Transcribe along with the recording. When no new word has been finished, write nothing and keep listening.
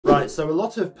Right, so a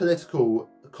lot of political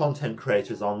content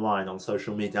creators online on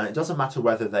social media, and it doesn't matter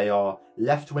whether they are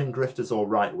left-wing grifters or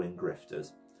right-wing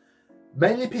grifters.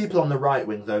 Mainly people on the right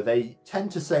wing, though, they tend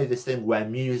to say this thing where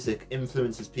music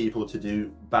influences people to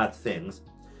do bad things.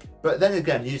 But then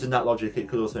again, using that logic, it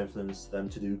could also influence them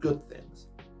to do good things.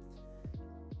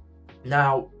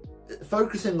 Now,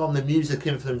 focusing on the music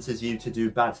influences you to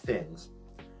do bad things,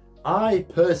 I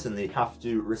personally have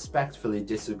to respectfully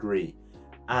disagree.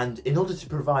 And in order to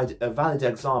provide a valid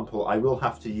example, I will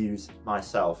have to use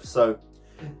myself. So,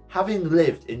 having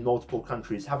lived in multiple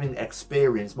countries, having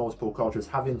experienced multiple cultures,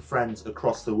 having friends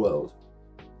across the world,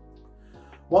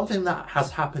 one thing that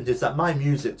has happened is that my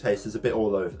music taste is a bit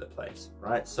all over the place,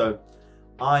 right? So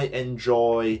I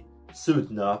enjoy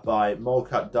Sudna by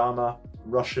Molkat Dama,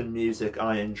 Russian music.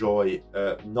 I enjoy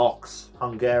Nox,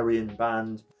 Hungarian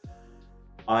band.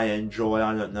 I enjoy,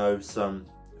 I don't know, some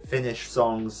Finnish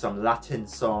songs, some Latin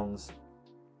songs.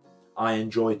 I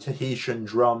enjoy Tahitian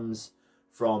drums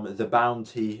from the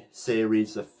Bounty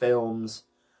series of films.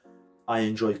 I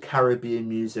enjoy Caribbean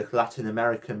music, Latin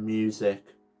American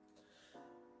music.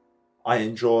 I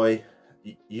enjoy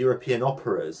European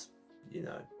operas, you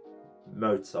know,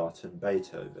 Mozart and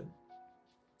Beethoven.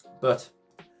 But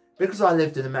because I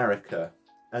lived in America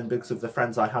and because of the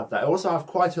friends I had there, I also have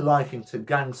quite a liking to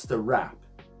gangster rap.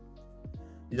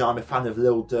 You know, I'm a fan of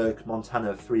Lil Durk,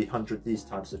 Montana 300, these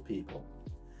types of people.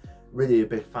 Really a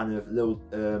big fan of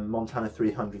Montana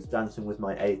 300's Dancing With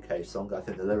My AK song. I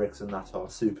think the lyrics in that are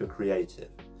super creative.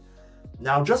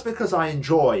 Now, just because I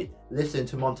enjoy listening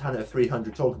to Montana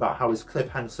 300 talk about how his clip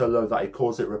hangs so low that he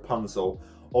calls it Rapunzel,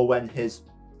 or when his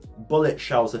bullet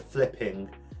shells are flipping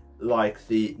like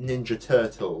the Ninja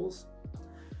Turtles,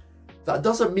 that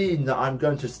doesn't mean that I'm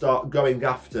going to start going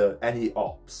after any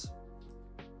ops.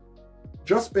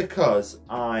 Just because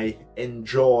I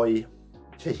enjoy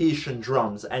Tahitian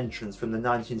drums entrance from the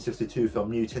 1962 film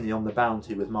Mutiny on the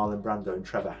Bounty with Marlon Brando and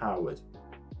Trevor Howard,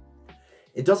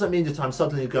 it doesn't mean that I'm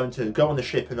suddenly going to go on the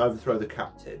ship and overthrow the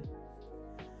captain.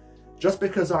 Just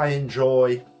because I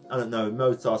enjoy, I don't know,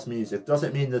 Mozart's music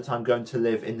doesn't mean that I'm going to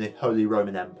live in the Holy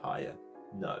Roman Empire.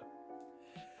 No.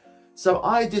 So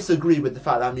I disagree with the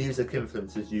fact that music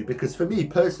influences you, because for me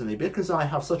personally, because I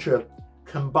have such a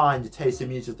combined taste in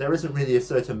music, there isn't really a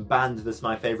certain band that's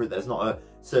my favourite, there's not a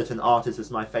certain artist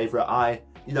that's my favourite.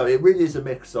 You know, it really is a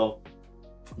mix of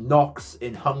Nox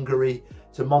in Hungary,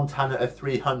 to Montana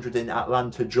 300 in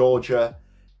Atlanta, Georgia,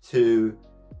 to,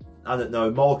 I don't know,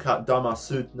 Molkat Dama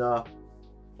Sudna,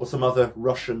 or some other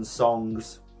Russian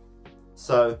songs.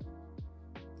 So,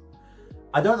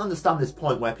 I don't understand this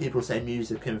point where people say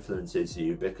music influences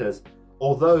you, because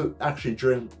although actually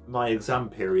during my exam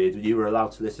period you were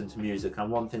allowed to listen to music,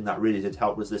 and one thing that really did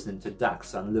help was listening to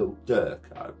Dax and Lil Durk.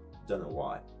 I don't know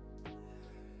why.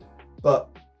 But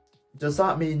does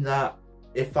that mean that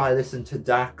if I listen to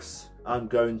Dax, I'm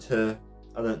going to,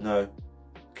 I don't know,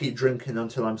 keep drinking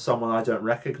until I'm someone I don't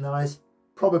recognise?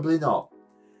 Probably not.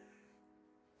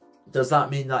 Does that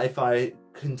mean that if I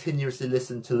continuously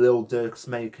listen to Lil Durk's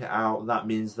Make It Out, that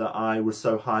means that I was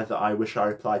so high that I wish I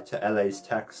replied to LA's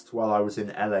text while I was in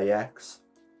LAX?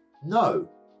 No.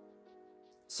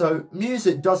 So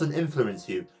music doesn't influence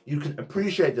you. You can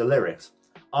appreciate the lyrics.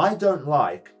 I don't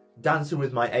like Dancing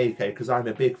With My AK because I'm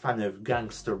a big fan of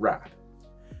gangster rap.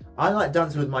 I like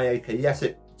Dancing With My AK. Yes,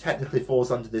 it technically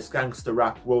falls under this gangster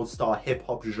rap, world star hip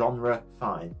hop genre,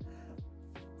 fine.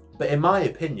 But in my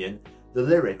opinion, the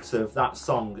lyrics of that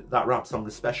song, that rap song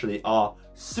especially, are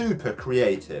super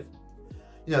creative.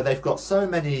 You know, they've got so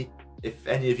many, if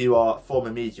any of you are former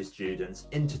media students,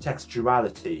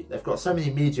 intertextuality. They've got so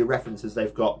many media references.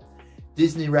 They've got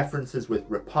Disney references with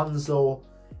Rapunzel,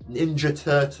 Ninja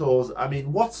Turtles. I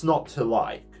mean, what's not to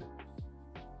like?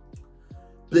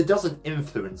 But it doesn't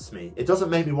influence me. It doesn't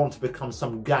make me want to become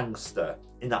some gangster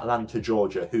in Atlanta,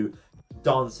 Georgia, who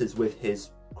dances with his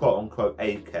quote-unquote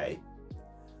AK.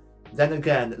 Then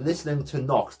again, listening to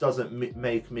Nox doesn't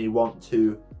make me want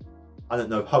to, I don't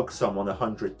know, hug someone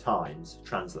 100 times,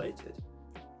 translated.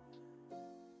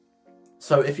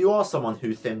 So if you are someone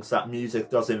who thinks that music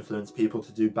does influence people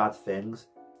to do bad things,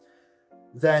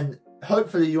 then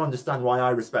hopefully you understand why I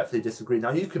respectfully disagree.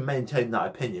 Now, you can maintain that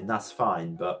opinion, that's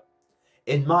fine, but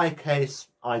in my case,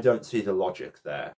 I don't see the logic there.